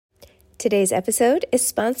Today's episode is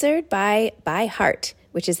sponsored by ByHeart,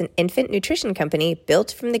 which is an infant nutrition company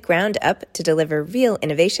built from the ground up to deliver real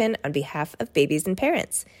innovation on behalf of babies and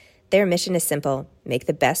parents. Their mission is simple: make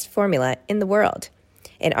the best formula in the world.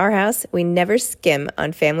 In our house, we never skim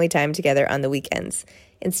on family time together on the weekends.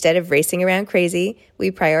 Instead of racing around crazy,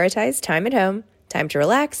 we prioritize time at home, time to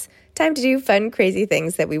relax, time to do fun, crazy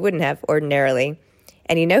things that we wouldn't have ordinarily.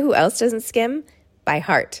 And you know who else doesn't skim?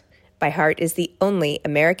 ByHeart. ByHeart is the only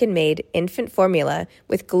American-made infant formula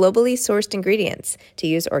with globally sourced ingredients to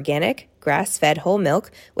use organic, grass-fed whole milk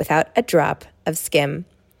without a drop of skim.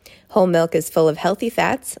 Whole milk is full of healthy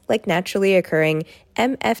fats like naturally occurring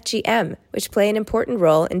MFGM, which play an important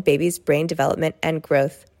role in babies' brain development and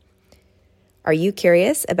growth. Are you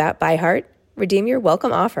curious about ByHeart? Redeem your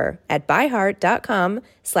welcome offer at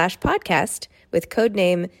byheart.com/podcast with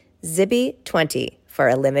codename Zibby20 for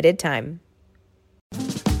a limited time.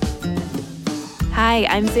 Hi,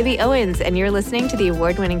 I'm Zibby Owens, and you're listening to the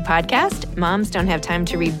award-winning podcast, Moms Don't Have Time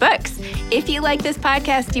to Read Books. If you like this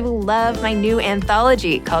podcast, you will love my new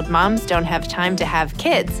anthology called Moms Don't Have Time to Have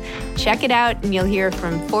Kids. Check it out, and you'll hear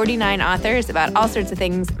from 49 authors about all sorts of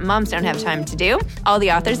things moms don't have time to do. All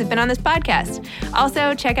the authors have been on this podcast.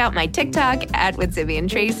 Also, check out my TikTok,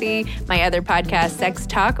 @WithZibbyandTracy, my other podcast, Sex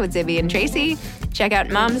Talk with Zibby and Tracy. Check out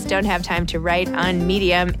Moms Don't Have Time to Write on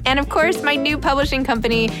Medium. And of course, my new publishing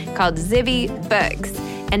company called Zibby Books.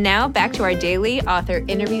 And now back to our daily author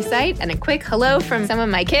interview site and a quick hello from some of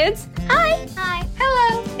my kids. Hi. Hi.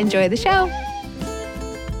 Hello. Enjoy the show.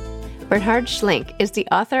 Bernhard Schlink is the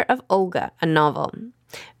author of Olga, a novel.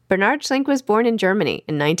 Bernhard Schlink was born in Germany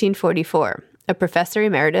in 1944. A professor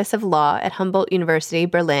emeritus of law at Humboldt University,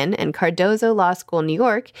 Berlin, and Cardozo Law School, New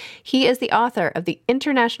York, he is the author of the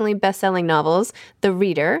internationally best-selling novels The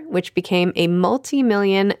Reader, which became a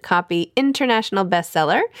multi-million copy international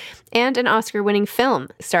bestseller, and an Oscar-winning film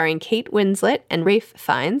starring Kate Winslet and Ralph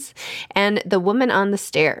Fiennes, and The Woman on the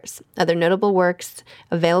Stairs. Other notable works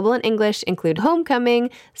available in English include Homecoming,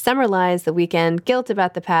 Summer Lies, The Weekend, Guilt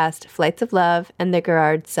About the Past, Flights of Love, and the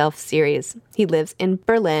Gerard Self series. He lives in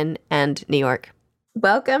Berlin and New York.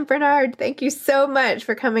 Welcome, Bernhard. Thank you so much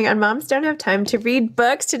for coming on Moms Don't Have Time to Read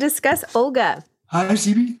Books to discuss Olga. Hi,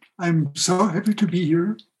 Zibby. I'm so happy to be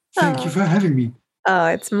here. Thank you for having me. Oh,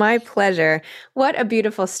 it's my pleasure. What a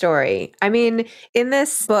beautiful story. I mean, in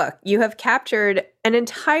this book, you have captured an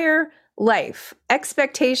entire life,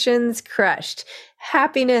 expectations crushed,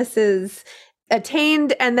 happinesses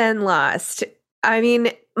attained and then lost. I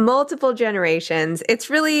mean, multiple generations. It's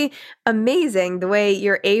really amazing the way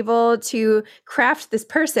you're able to craft this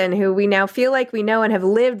person who we now feel like we know and have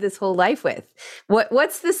lived this whole life with.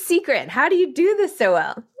 What's the secret? How do you do this so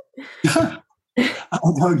well? I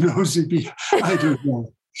don't know, Zibby. I don't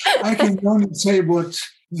know. I can only say what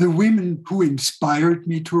the women who inspired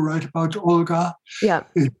me to write about Olga. Yeah.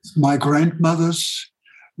 It's my grandmothers.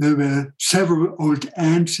 There were several old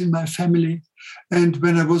aunts in my family. And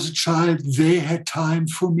when I was a child, they had time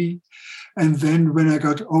for me. And then when I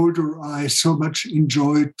got older, I so much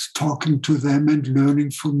enjoyed talking to them and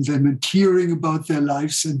learning from them and hearing about their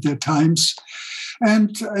lives and their times.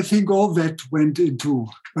 And I think all that went into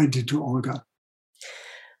Olga.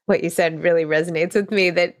 What you said really resonates with me,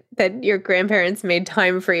 that your grandparents made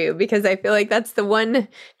time for you, because I feel like that's the one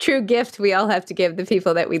true gift we all have to give the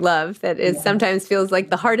people that we love that is sometimes feels like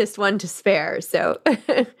the hardest one to spare. So...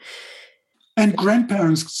 And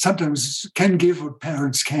grandparents sometimes can give what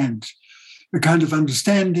parents can't. A kind of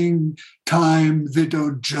understanding, time, they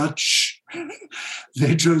don't judge.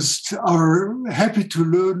 They just are happy to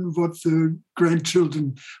learn what the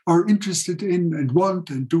grandchildren are interested in and want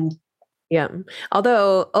and do. Yeah.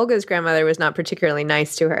 Although Olga's grandmother was not particularly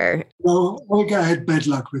nice to her. Well, Olga had bad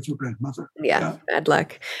luck with her grandmother. Yeah, bad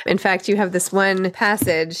luck. In fact, you have this one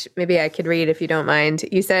passage, maybe I could read if you don't mind.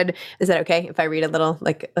 You said, is that okay if I read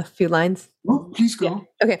a few lines? Oh, please go.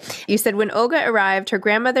 Yeah. Okay. You said, when Olga arrived, her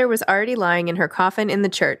grandmother was already lying in her coffin in the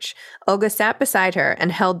church. Olga sat beside her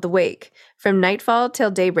and held the wake. From nightfall till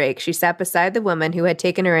daybreak, she sat beside the woman who had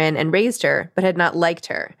taken her in and raised her, but had not liked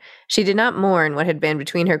her. She did not mourn what had been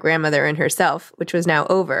between her grandmother and herself, which was now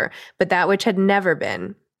over, but that which had never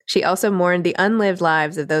been. She also mourned the unlived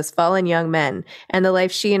lives of those fallen young men, and the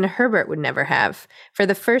life she and Herbert would never have. For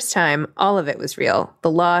the first time, all of it was real. The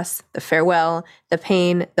loss, the farewell, the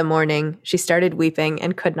pain, the mourning. She started weeping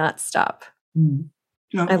and could not stop.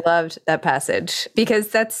 Yeah. I loved that passage, because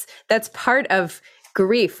that's part of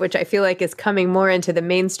grief, which I feel like is coming more into the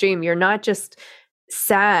mainstream. You're not just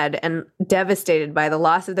sad and devastated by the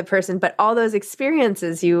loss of the person, but all those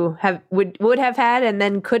experiences you would have had and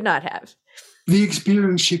then could not have. The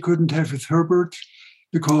experience she couldn't have with Herbert,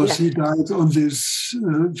 because he died on this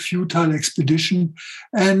futile expedition,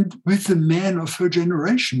 and with the men of her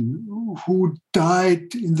generation who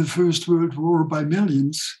died in the First World War by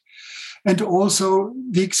millions, and also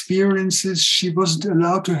the experiences she wasn't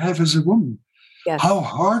allowed to have as a woman. Yes. How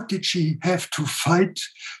hard did she have to fight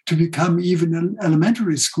to become even an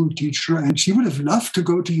elementary school teacher? And she would have loved to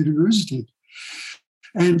go to university.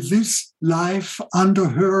 And this life under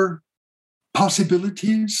her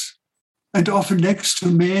possibilities, and often next to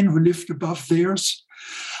men who lived above theirs.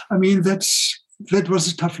 I mean, that was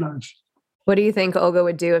a tough life. What do you think Olga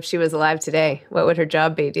would do if she was alive today? What would her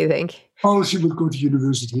job be, do you think? Oh, she would go to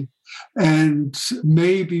university. And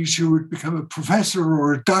maybe she would become a professor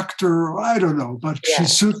or a doctor, or I don't know. But she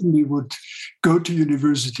certainly would go to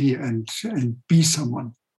university and be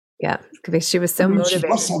someone. Yeah, because she was so motivated. She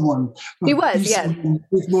was someone. She was, yes.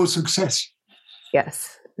 With more success.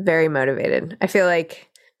 Yes, very motivated. I feel like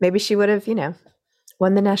maybe she would have,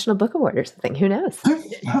 won the National Book Award or something. Who knows?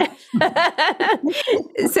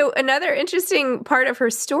 So another interesting part of her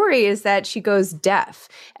story is that she goes deaf,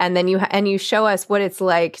 and then you show us what it's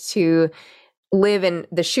like to live in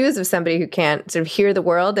the shoes of somebody who can't sort of hear the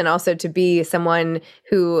world, and also to be someone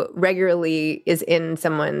who regularly is in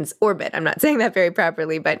someone's orbit. I'm not saying that very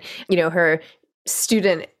properly, but her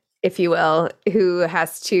student, if you will, who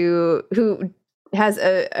has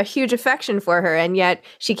a huge affection for her, and yet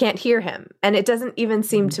she can't hear him. And it doesn't even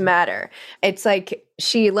seem to matter. It's like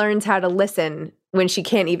she learns how to listen when she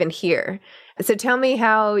can't even hear. So tell me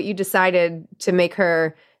how you decided to make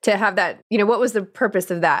her, to have that, what was the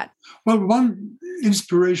purpose of that? Well, one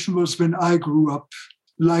inspiration was when I grew up,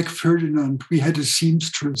 like Ferdinand, we had a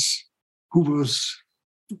seamstress who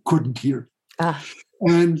couldn't hear.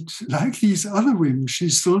 And like these other women, she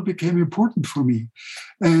still became important for me.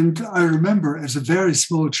 And I remember as a very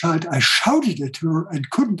small child, I shouted at her and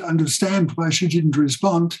couldn't understand why she didn't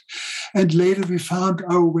respond. And later we found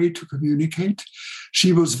our way to communicate.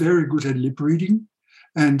 She was very good at lip reading.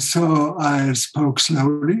 And so I spoke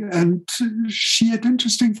slowly, and she had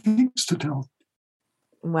interesting things to tell.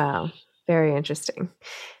 Wow, very interesting.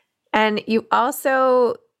 And you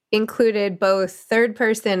also included both third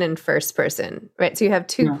person and first person, right? So you have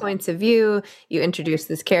two points of view. You introduce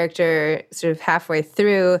this character sort of halfway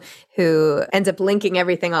through who ends up linking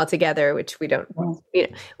everything all together, which we don't,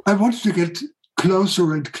 I wanted to get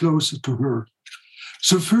closer and closer to her.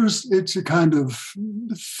 So first, it's a kind of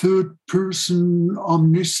third person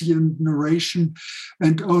omniscient narration.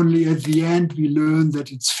 And only at the end, we learn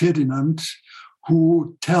that it's Ferdinand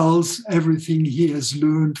who tells everything he has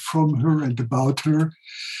learned from her and about her.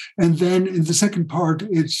 And then in the second part,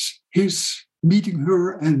 it's his meeting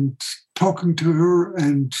her and talking to her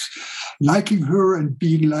and liking her and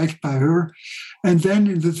being liked by her. And then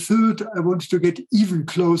in the third, I wanted to get even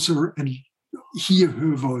closer and hear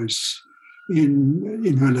her voice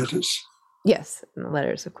in her letters. Yes, in the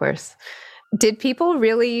letters, of course. Did people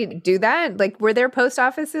really do that? Like, were there post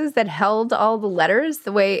offices that held all the letters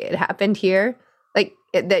the way it happened here? Like,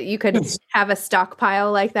 that you could have a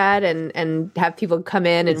stockpile like that and have people come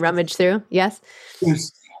in and rummage through? Yes?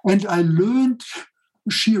 Yes. And I learned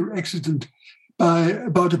sheer accident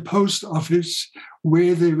about a post office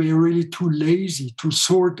where they were really too lazy to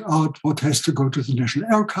sort out what has to go to the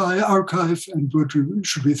National Archive and what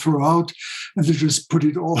should we throw out. And they just put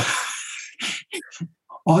it all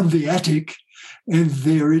on the attic, and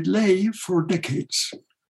there it lay for decades.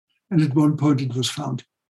 And at one point it was found.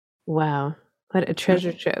 Wow. What a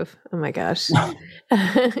treasure trove. Oh my gosh.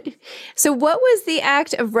 So what was the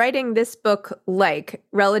act of writing this book like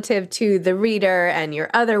relative to The Reader and your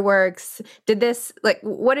other works?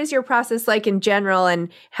 What is your process like in general, and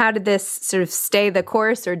how did this sort of stay the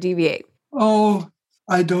course or deviate? Oh,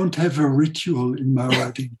 I don't have a ritual in my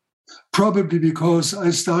writing. Probably because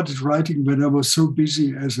I started writing when I was so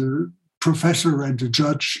busy as a professor and a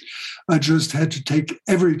judge. I just had to take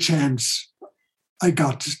every chance I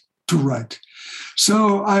got to write.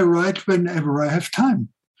 So I write whenever I have time.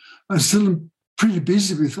 I'm still pretty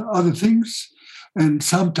busy with other things. And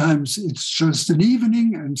sometimes it's just an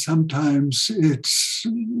evening, and sometimes it's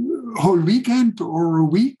a whole weekend or a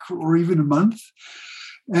week or even a month.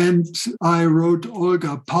 And I wrote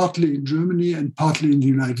Olga partly in Germany and partly in the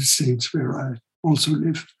United States, where I also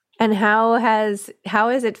live. And how has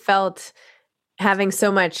it felt having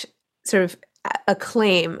so much sort of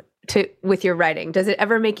acclaim with your writing? Does it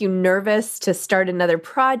ever make you nervous to start another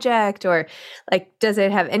project, or does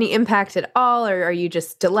it have any impact at all, or are you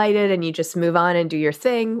just delighted and you just move on and do your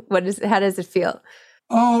thing? How does it feel?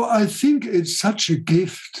 Oh, I think it's such a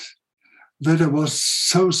gift that I was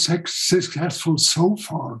so successful so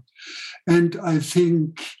far. And I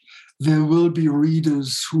think there will be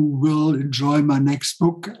readers who will enjoy my next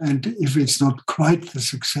book. And if it's not quite the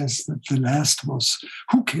success that the last was,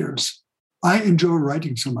 who cares? I enjoy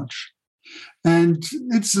writing so much. And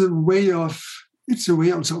it's a way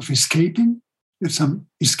also of escaping. It's some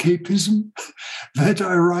escapism that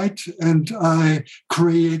I write, and I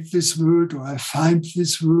create this world, or I find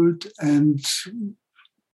this world, and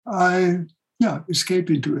I escape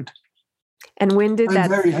into it. And when did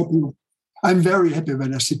that? I'm very happy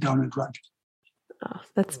when I sit down and write. Oh,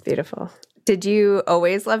 that's beautiful. Did you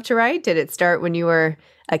always love to write? Did it start when you were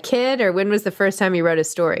a kid, or when was the first time you wrote a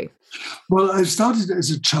story? Well, I started as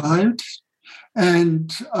a child,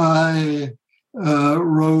 and I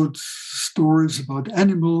wrote stories about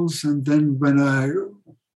animals. And then when I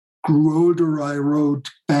grew older, I wrote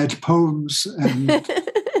bad poems and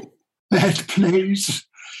bad plays.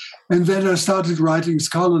 And then I started writing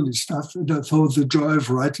scholarly stuff, and I thought the joy of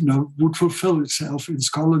writing would fulfill itself in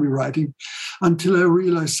scholarly writing, until I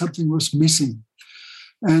realized something was missing.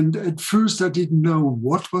 And at first I didn't know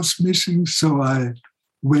what was missing, so I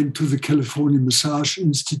went to the California Massage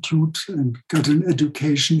Institute and got an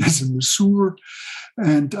education as a masseur.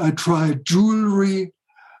 And I tried jewelry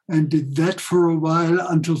and did that for a while,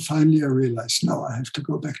 until finally I realized, no, I have to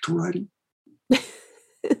go back to writing.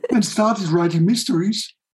 And started writing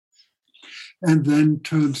mysteries, and then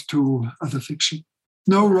turned to other fiction.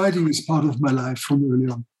 No, writing is part of my life from early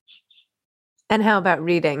on. And how about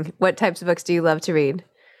reading? What types of books do you love to read?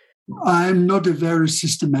 I'm not a very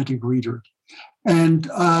systematic reader. And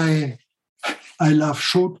I love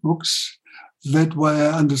short books. That's why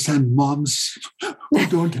I understand moms who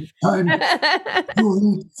don't have time to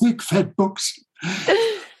read thick, fat books.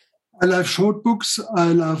 I love short books. I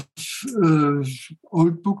love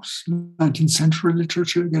old books, 19th century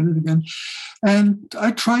literature again and again. And I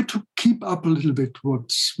try to keep up a little bit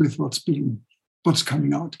what's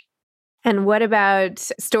coming out. And what about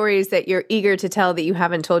stories that you're eager to tell that you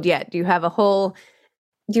haven't told yet? Do you have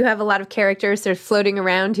a lot of characters that are floating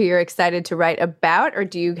around who you're excited to write about? Or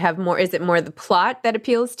do you have more, is it more the plot that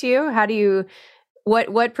appeals to you?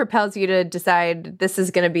 What propels you to decide this is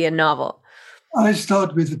going to be a novel? I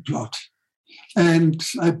start with the plot, and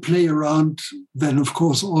I play around then, of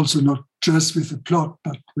course, also not just with the plot,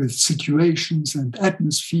 but with situations and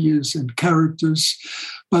atmospheres and characters.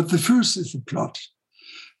 But the first is the plot.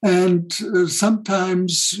 And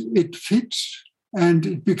sometimes it fits and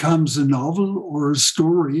it becomes a novel or a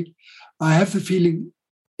story. I have the feeling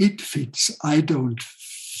it fits. I don't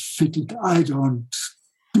fit it. I don't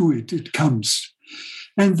do it. It comes.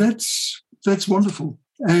 And that's wonderful.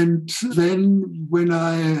 And then when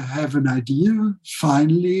I have an idea,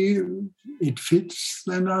 finally it fits,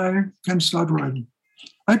 then I can start writing.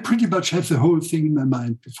 I pretty much have the whole thing in my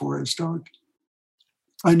mind before I start.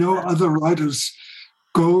 I know other writers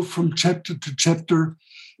go from chapter to chapter,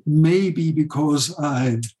 maybe because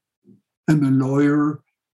I am a lawyer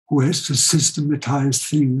who has to systematize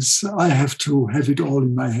things. I have to have it all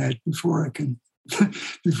in my head before I can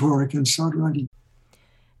start writing.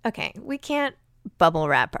 Okay, we can't bubble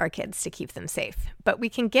wrap our kids to keep them safe, but we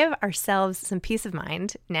can give ourselves some peace of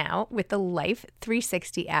mind now with the Life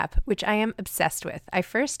 360 app, which I am obsessed with. I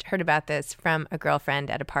first heard about this from a girlfriend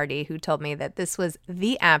at a party who told me that this was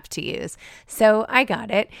the app to use. So I got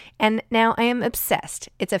it, and now I am obsessed.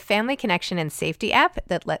 It's a family connection and safety app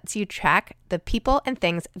that lets you track the people and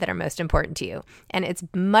things that are most important to you. And it's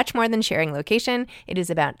much more than sharing location. It is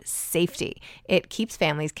about safety. It keeps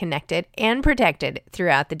families connected and protected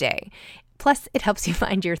throughout the day. Plus, it helps you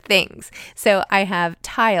find your things. So I have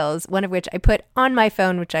tiles, one of which I put on my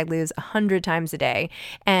phone, which I lose 100 times a day,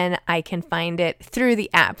 and I can find it through the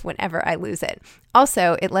app whenever I lose it.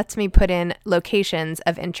 Also, it lets me put in locations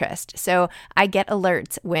of interest. So I get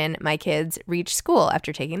alerts when my kids reach school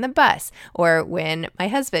after taking the bus, or when my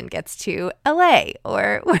husband gets to LA,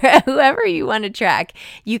 or whoever you want to track.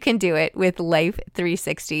 You can do it with Life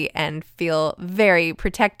 360 and feel very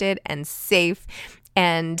protected and safe.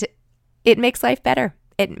 And it makes life better.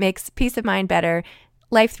 It makes peace of mind better.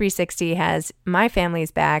 Life 360 has my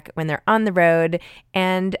family's back when they're on the road,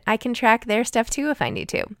 and I can track their stuff too if I need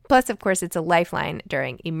to. Plus, of course, it's a lifeline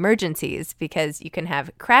during emergencies because you can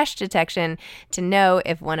have crash detection to know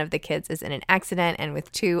if one of the kids is in an accident, and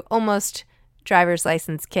with 2 almost driver's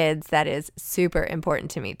license kids, that is super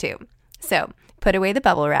important to me too. So put away the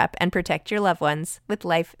bubble wrap and protect your loved ones with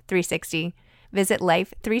Life 360. Visit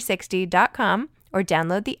life360.com or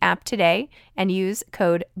download the app today and use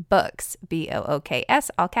code BOOKS,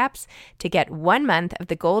 BOOKS, all caps, to get 1 month of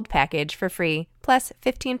the gold package for free, plus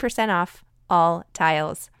 15% off all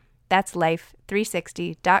tiles. That's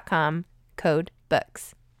life360.com, code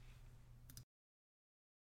BOOKS.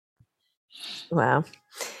 Wow.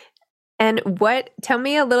 And tell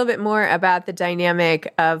me a little bit more about the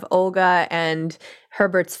dynamic of Olga and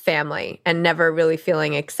Herbert's family and never really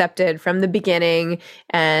feeling accepted from the beginning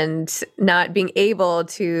and not being able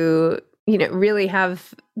to, really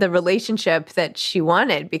have the relationship that she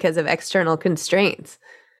wanted because of external constraints.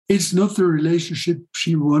 It's not the relationship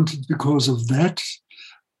she wanted because of that.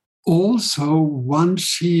 Also,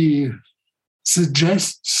 once he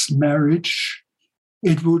suggests marriage,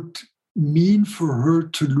 it would mean for her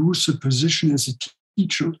to lose her position as a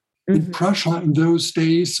teacher. In Prussia in those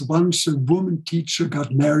days, once a woman teacher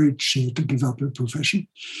got married, she had to give up her profession.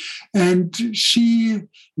 And she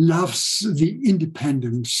loves the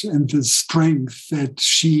independence and the strength that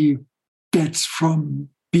she gets from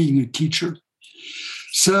being a teacher.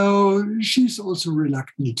 So she's also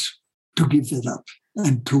reluctant to give that up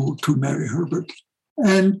and to marry Herbert.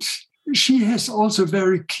 And she has also a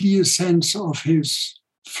very clear sense of his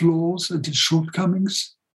flaws and his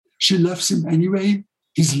shortcomings. She loves him anyway.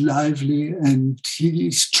 He's lively and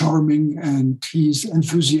he's charming and he's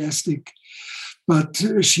enthusiastic. But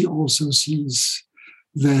she also sees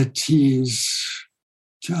that he is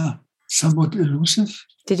somewhat elusive.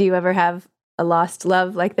 Did you ever have a lost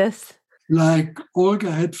love like this? Like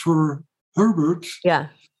Olga had for Herbert. Yeah.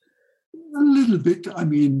 A little bit. I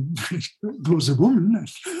mean, it was a woman.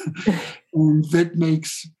 And that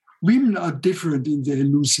makes women are different in their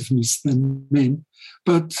elusiveness than men.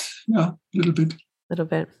 But yeah, a little bit. Little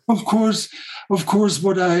bit. Of course,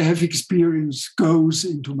 what I have experienced goes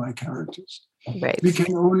into my characters. Right. We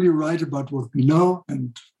can only write about what we know,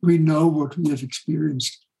 and we know what we have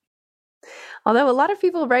experienced. Although a lot of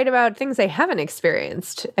people write about things they haven't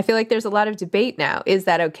experienced. I feel like there's a lot of debate now. Is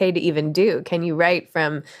that okay to even do? Can you write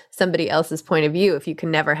from somebody else's point of view if you can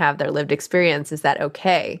never have their lived experience? Is that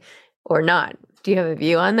okay or not? Do you have a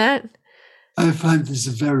view on that? I find this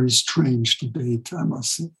a very strange debate, I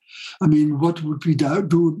must say. I mean, what would we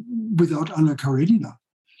do without Anna Karenina?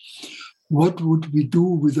 What would we do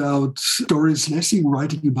without Doris Lessing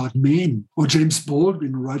writing about men or James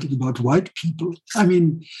Baldwin writing about white people? I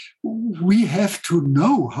mean, we have to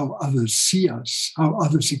know how others see us, how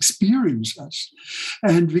others experience us.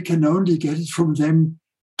 And we can only get it from them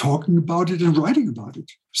talking about it and writing about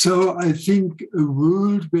it. So I think a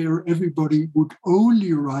world where everybody would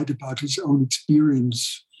only write about his own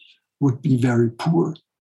experience would be very poor.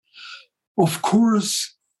 Of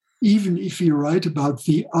course, even if we write about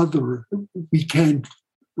the other, we can't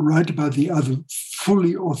write about the other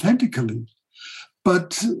fully authentically.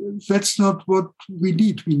 But that's not what we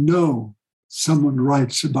need. We know someone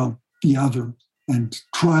writes about the other and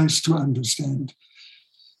tries to understand.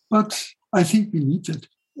 But I think we need that.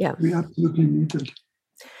 Yeah. We absolutely need that.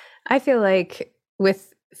 I feel like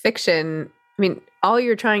with fiction, I mean, all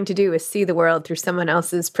you're trying to do is see the world through someone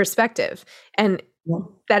else's perspective. And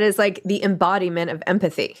that is like the embodiment of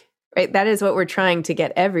empathy, right? That is what we're trying to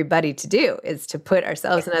get everybody to do, is to put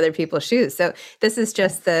ourselves in other people's shoes. So this is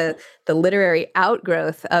just the literary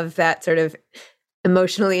outgrowth of that sort of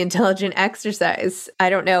emotionally intelligent exercise. I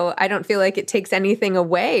don't know. I don't feel like it takes anything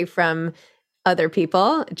away from other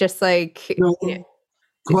people, just like... No.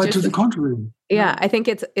 Quite to the contrary. Yeah, I think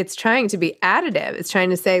it's trying to be additive. It's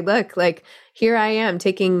trying to say, look, like, here I am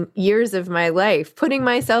taking years of my life, putting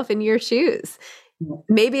myself in your shoes.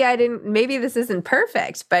 Maybe this isn't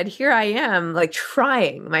perfect, but here I am, like,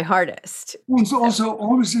 trying my hardest. It's also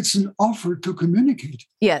always, it's an offer to communicate.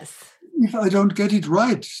 Yes. If I don't get it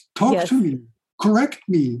right, talk to me, correct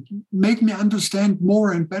me, make me understand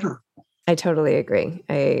more and better. I totally agree.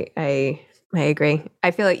 I agree.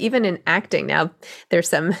 I feel like even in acting now, there's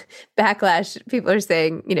some backlash. People are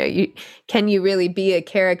saying, can you really be a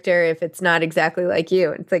character if it's not exactly like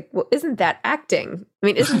you? And it's like, well, isn't that acting? I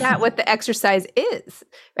mean, isn't that what the exercise is,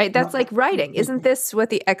 right? That's like writing. Isn't this what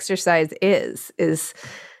the exercise is?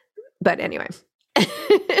 But anyway.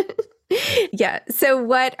 Yeah. So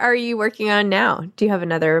what are you working on now? Do you have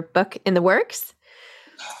another book in the works?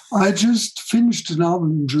 I just finished an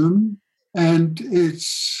album in German. And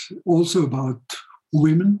it's also about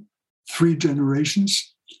women, 3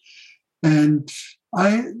 generations. And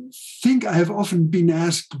I think I have often been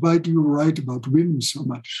asked, why do you write about women so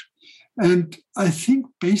much? And I think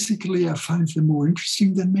basically I find them more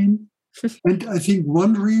interesting than men. And I think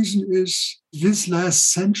one reason is this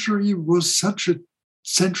last century was such a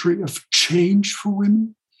century of change for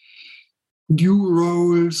women. New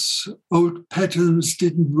roles, old patterns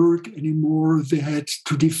didn't work anymore. They had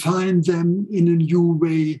to define them in a new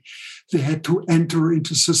way. They had to enter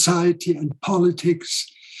into society and politics.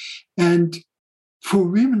 And for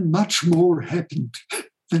women, much more happened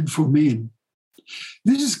than for men.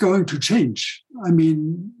 This is going to change. I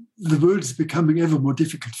mean, the world is becoming ever more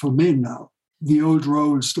difficult for men now. The old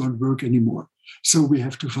roles don't work anymore. So we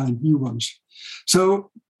have to find new ones.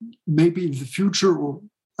 So maybe in the future, or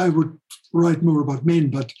I would write more about men,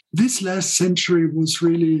 but this last century was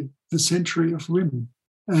really the century of women.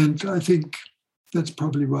 And I think that's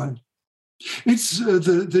probably why. It's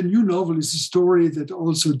the new novel is a story that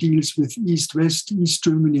also deals with East-West, East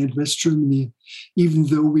Germany and West Germany. Even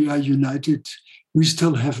though we are united, we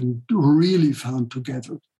still haven't really found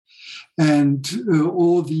together. And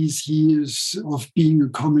all these years of being a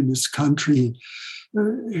communist country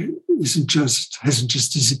hasn't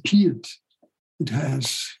just disappeared. It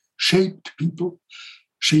has shaped people,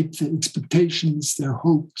 shaped their expectations, their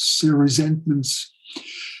hopes, their resentments.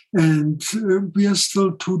 And we are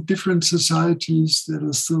still two different societies that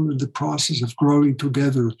are still in the process of growing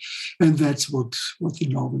together. And that's what the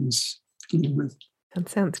novel is dealing with. That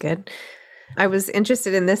sounds good. I was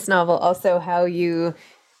interested in this novel also how you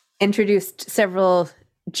introduced several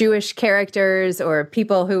Jewish characters or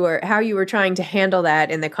people how you were trying to handle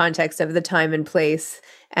that in the context of the time and place,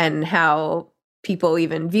 and how people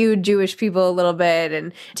even viewed Jewish people a little bit.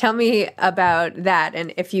 And tell me about that,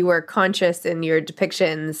 and if you were conscious in your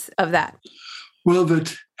depictions of that. Well,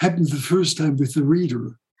 that happened the first time with the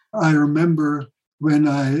reader. I remember when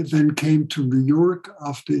I then came to New York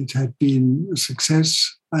after it had been a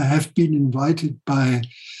success, I have been invited by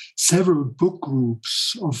several book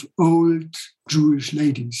groups of old Jewish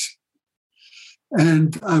ladies.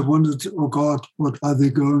 And I wondered, oh God, what are they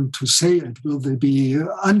going to say? And will they be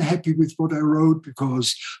unhappy with what I wrote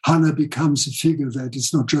because Hannah becomes a figure that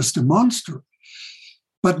is not just a monster?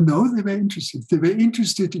 But no, they were interested. They were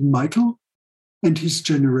interested in Michael and his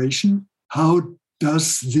generation. How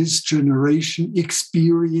does this generation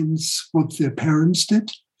experience what their parents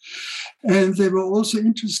did? And they were also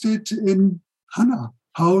interested in Hannah.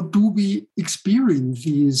 How do we experience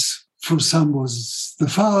these? For some was the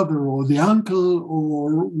father or the uncle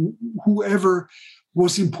or whoever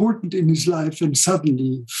was important in his life and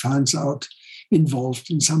suddenly finds out involved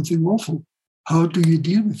in something awful. How do you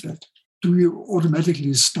deal with that? Do you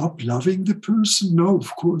automatically stop loving the person? No,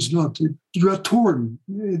 of course not. You are torn.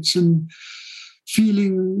 It's a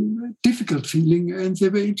difficult feeling, and they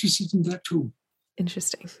were interested in that too.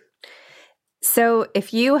 Interesting. So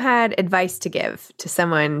if you had advice to give to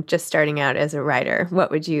someone just starting out as a writer,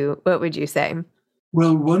 what would you say?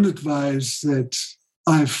 Well, one advice that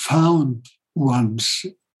I found once,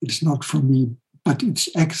 it's not from me, but it's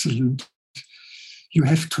excellent. You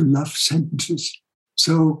have to love sentences.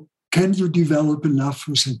 So can you develop a love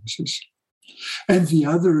for sentences? And the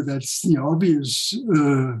other, that's the obvious,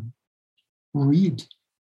 read.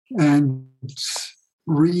 And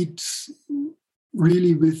read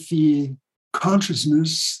really with the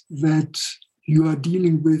consciousness that you are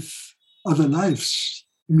dealing with other lives.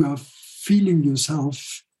 You are feeling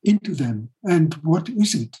yourself into them. And what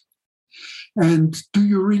is it? And do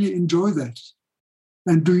you really enjoy that?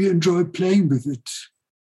 And do you enjoy playing with it?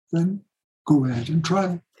 Then go ahead and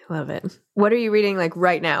try. I love it. What are you reading like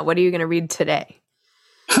right now? What are you going to read today?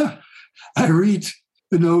 I read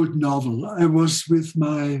an old novel. I was with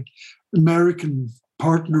my American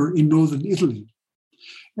partner in northern Italy.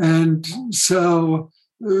 And so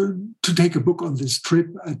to take a book on this trip,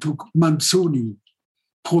 I took Manzoni,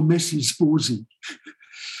 Promessi Sposi,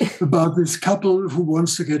 about this couple who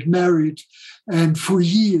wants to get married. And for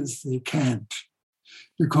years they can't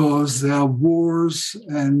because there are wars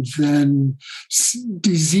and then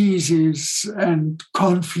diseases and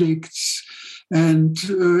conflicts. And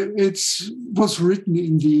it was written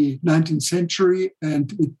in the 19th century,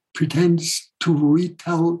 and it pretends to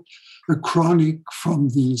retell a chronic from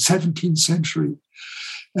the 17th century.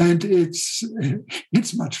 And it's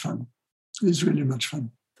much fun. It's really much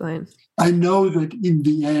fun. Fine. I know that in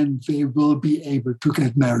the end, they will be able to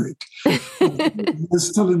get married. There's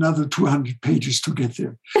still another 200 pages to get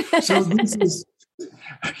there. So this is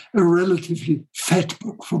a relatively fat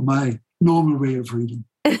book for my normal way of reading.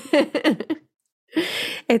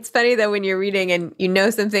 It's funny though when you're reading and you know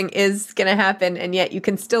something is going to happen, and yet you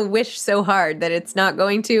can still wish so hard that it's not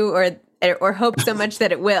going to, or hope so much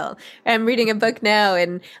that it will. I'm reading a book now,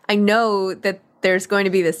 and I know that there's going to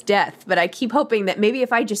be this death, but I keep hoping that maybe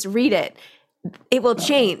if I just read it, it will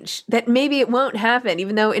change. That maybe it won't happen,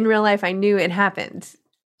 even though in real life I knew it happened.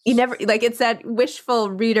 You never it's that wishful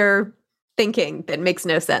reader thinking that makes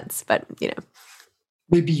no sense. But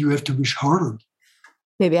maybe you have to wish harder.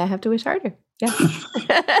 Maybe I have to wish harder. Yeah. Isn't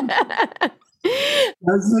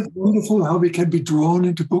it wonderful how we can be drawn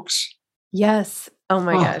into books? Yes. Oh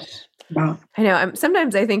my gosh. Well, I know.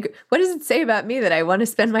 Sometimes I think, what does it say about me that I want to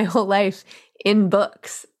spend my whole life in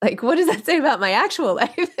books? Like, what does that say about my actual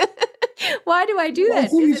life? Why do I do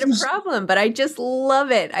that? Is it a problem? But I just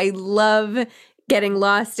love it. I love getting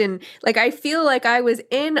lost in, like, I feel like I was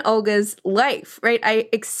in Olga's life, right? I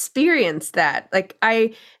experienced that. Like,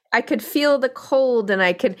 I could feel the cold, and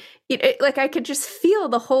I could, I could just feel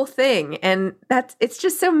the whole thing. And it's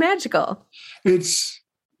just so magical.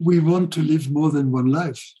 We want to live more than one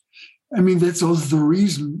life. I mean, that's also the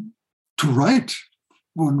reason to write.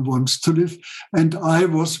 One wants to live. And I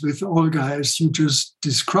was with Olga, as you just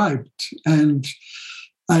described. And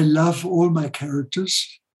I love all my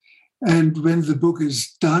characters. And when the book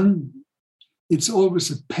is done, it's always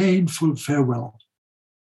a painful farewell.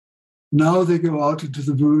 Now they go out into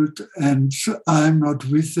the world, and I'm not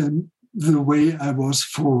with them the way I was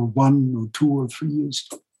for 1 or 2 or 3 years.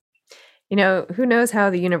 Who knows how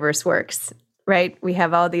the universe works, right? We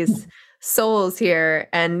have all these souls here,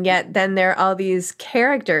 and yet then there are all these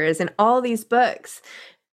characters in all these books,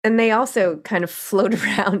 and they also kind of float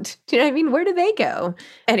around. Do you know what I mean? Where do they go?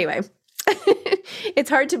 Anyway, it's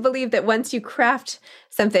hard to believe that once you craft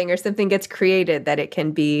something or something gets created, that it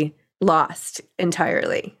can be lost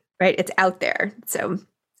entirely, right? It's out there. So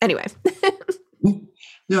anyway.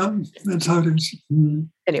 Yeah, that's how it is.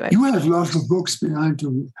 Anyway. You have lots of books behind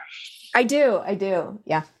you. I do.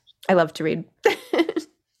 Yeah. I love to read.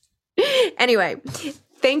 Anyway,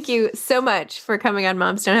 thank you so much for coming on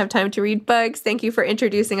Moms Don't Have Time to Read Books. Thank you for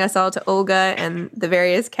introducing us all to Olga and the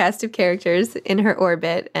various cast of characters in her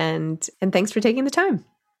orbit. And thanks for taking the time.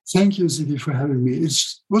 Thank you, Ziggy, for having me. It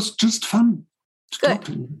was just fun to talk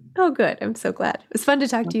to you. Oh, good. I'm so glad. It was fun to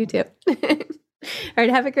talk to you too. All right.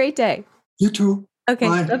 Have a great day. You too. Okay.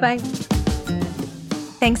 Bye. Bye-bye.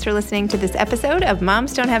 Thanks for listening to this episode of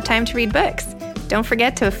Moms Don't Have Time to Read Books. Don't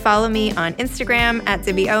forget to follow me on Instagram at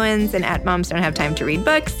Zibby Owens and at Moms Don't Have Time to Read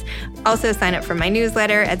Books. Also sign up for my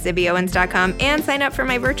newsletter at zibbyowens.com and sign up for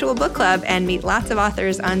my virtual book club and meet lots of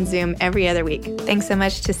authors on Zoom every other week. Thanks so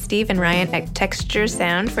much to Steve and Ryan at Texture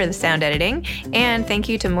Sound for the sound editing. And thank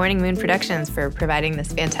you to Morning Moon Productions for providing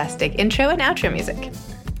this fantastic intro and outro music.